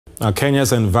Now,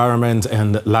 Kenya's Environment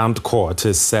and Land Court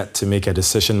is set to make a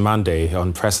decision Monday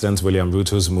on President William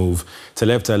Ruto's move to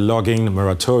lift a logging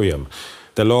moratorium.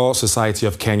 The Law Society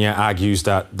of Kenya argues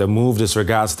that the move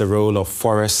disregards the role of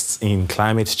forests in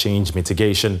climate change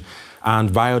mitigation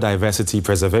and biodiversity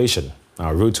preservation.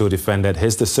 Now, Ruto defended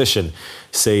his decision,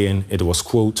 saying it was,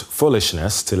 quote,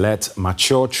 foolishness to let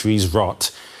mature trees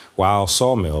rot while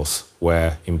sawmills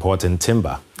were importing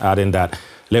timber, adding that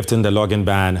lifting the logging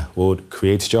ban would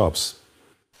create jobs.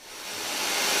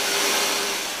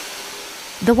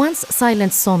 The once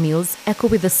silent sawmills echo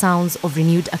with the sounds of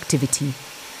renewed activity.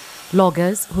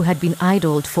 Loggers who had been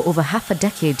idled for over half a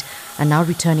decade are now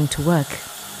returning to work.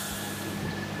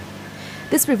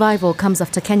 This revival comes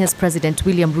after Kenya's President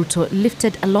William Ruto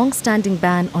lifted a long-standing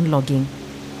ban on logging.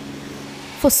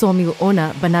 For sawmill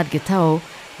owner Bernard Getao,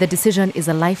 the decision is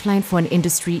a lifeline for an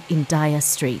industry in dire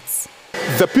straits.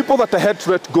 The people that I had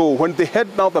to let go, when they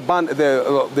had now the ban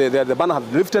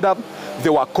had lifted up, they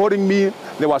were calling me,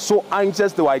 they were so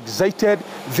anxious, they were excited,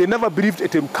 they never believed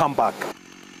it would come back.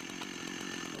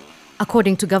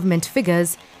 According to government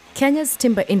figures, Kenya's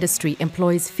timber industry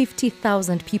employs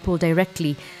 50,000 people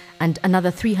directly and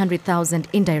another 300,000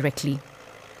 indirectly.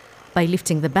 By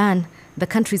lifting the ban, the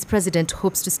country's president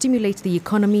hopes to stimulate the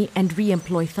economy and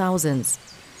re-employ thousands.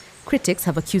 Critics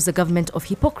have accused the government of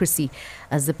hypocrisy,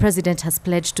 as the president has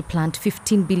pledged to plant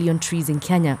 15 billion trees in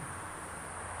Kenya.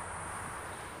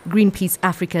 Greenpeace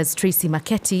Africa's Tracy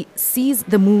Maketi sees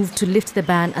the move to lift the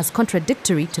ban as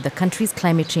contradictory to the country's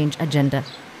climate change agenda.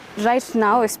 Right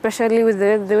now, especially with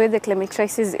the way the climate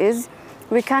crisis is,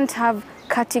 we can't have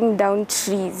cutting down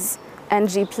trees and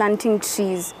replanting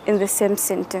trees in the same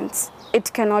sentence.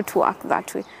 It cannot work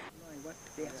that way.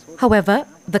 However,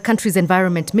 the country's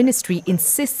Environment Ministry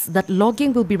insists that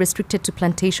logging will be restricted to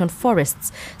plantation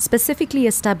forests, specifically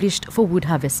established for wood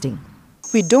harvesting.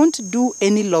 We don't do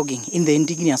any logging in the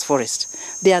indigenous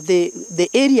forest. They are the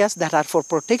areas that are for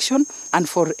protection and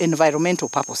for environmental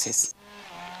purposes.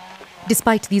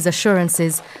 Despite these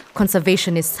assurances,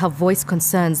 conservationists have voiced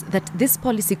concerns that this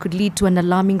policy could lead to an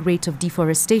alarming rate of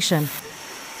deforestation.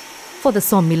 For the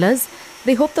sawmillers,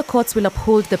 they hope the courts will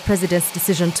uphold the president's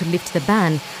decision to lift the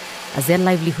ban, as their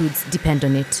livelihoods depend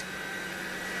on it.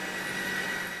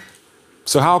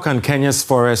 So how can Kenya's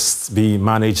forests be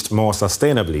managed more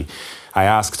sustainably? I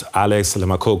asked Alex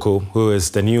Lemakoko, who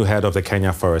is the new head of the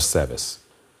Kenya Forest Service.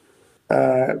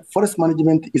 Forest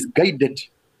management is guided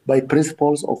by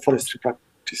principles of forestry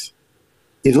practice.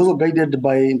 It's also guided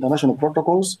by international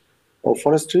protocols of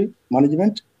forestry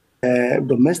management,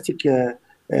 domestic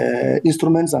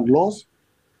instruments and laws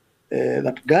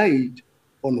that guide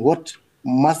on what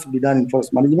must be done in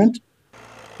forest management.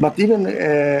 But even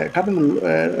coming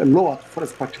lower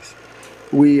forest practice,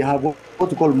 we have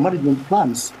what we call management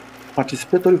plans,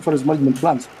 participatory forest management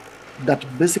plans, that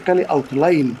basically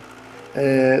outline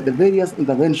the various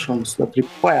interventions that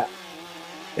require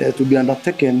to be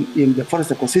undertaken in the forest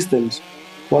ecosystems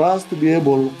for us to be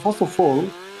able, first of all,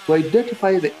 to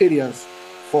identify the areas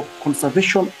for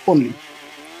conservation only.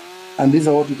 And these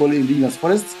are what we call indigenous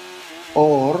forests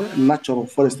or natural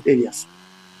forest areas.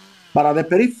 But at the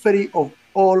periphery of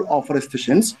all our forest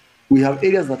stations, we have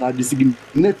areas that are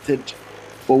designated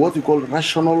for what we call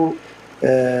rational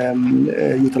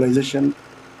utilization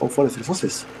of forest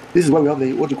resources. This is why we have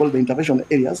what we call the intervention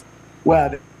areas,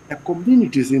 where the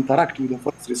communities interact with the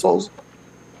forest resource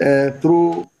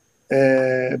through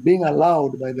being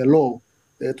allowed by the law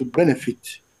to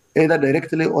benefit either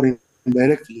directly or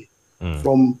indirectly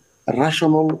from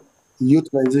rational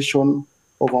utilization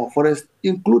of our forest,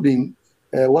 including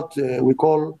what we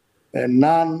call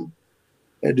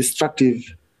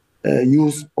non-destructive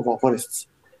use of our forests.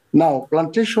 Now,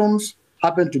 plantations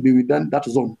happen to be within that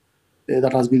zone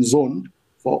that has been zoned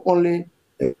for only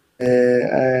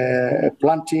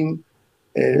planting,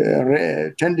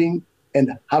 tending,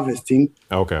 and harvesting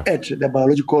at the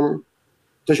biological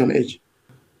station age.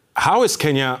 How is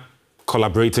Kenya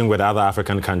collaborating with other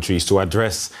African countries to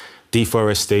address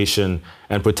deforestation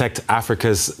and protect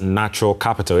Africa's natural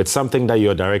capital? It's something that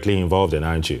you're directly involved in,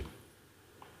 aren't you?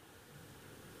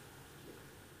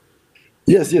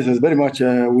 Yes, very much.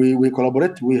 We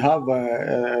collaborate. We have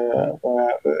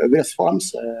various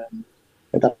forums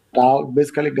that are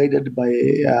basically guided by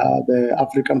the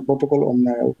African Protocol on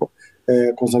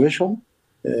conservation,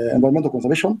 environmental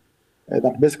conservation,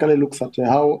 that basically looks at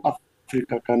how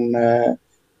Africa can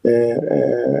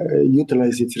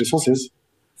utilize its resources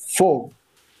for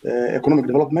economic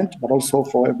development, but also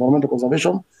for environmental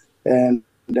conservation and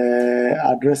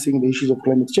addressing the issues of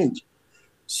climate change.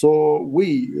 So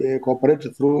we cooperate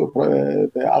through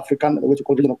the African, what you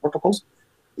call regional protocols,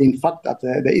 In fact, at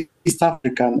the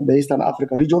Eastern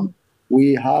African region,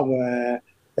 we have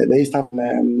the Eastern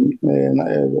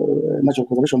Natural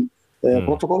Conservation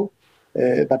Protocol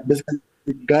that basically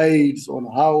guides on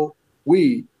how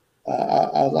we,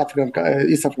 as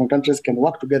East African countries, can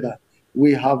work together.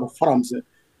 We have forums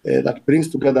that brings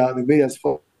together the various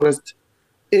forest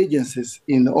agencies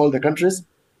in all the countries,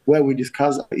 where we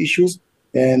discuss issues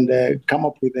and come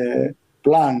up with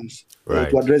plans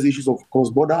to address issues of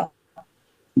cross-border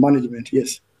management.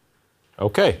 Yes.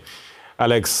 Okay.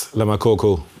 Alex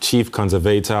Lamakoko, Chief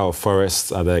Conservator of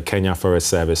Forests at the Kenya Forest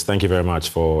Service, thank you very much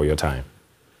for your time.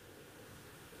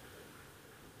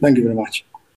 Thank you very much.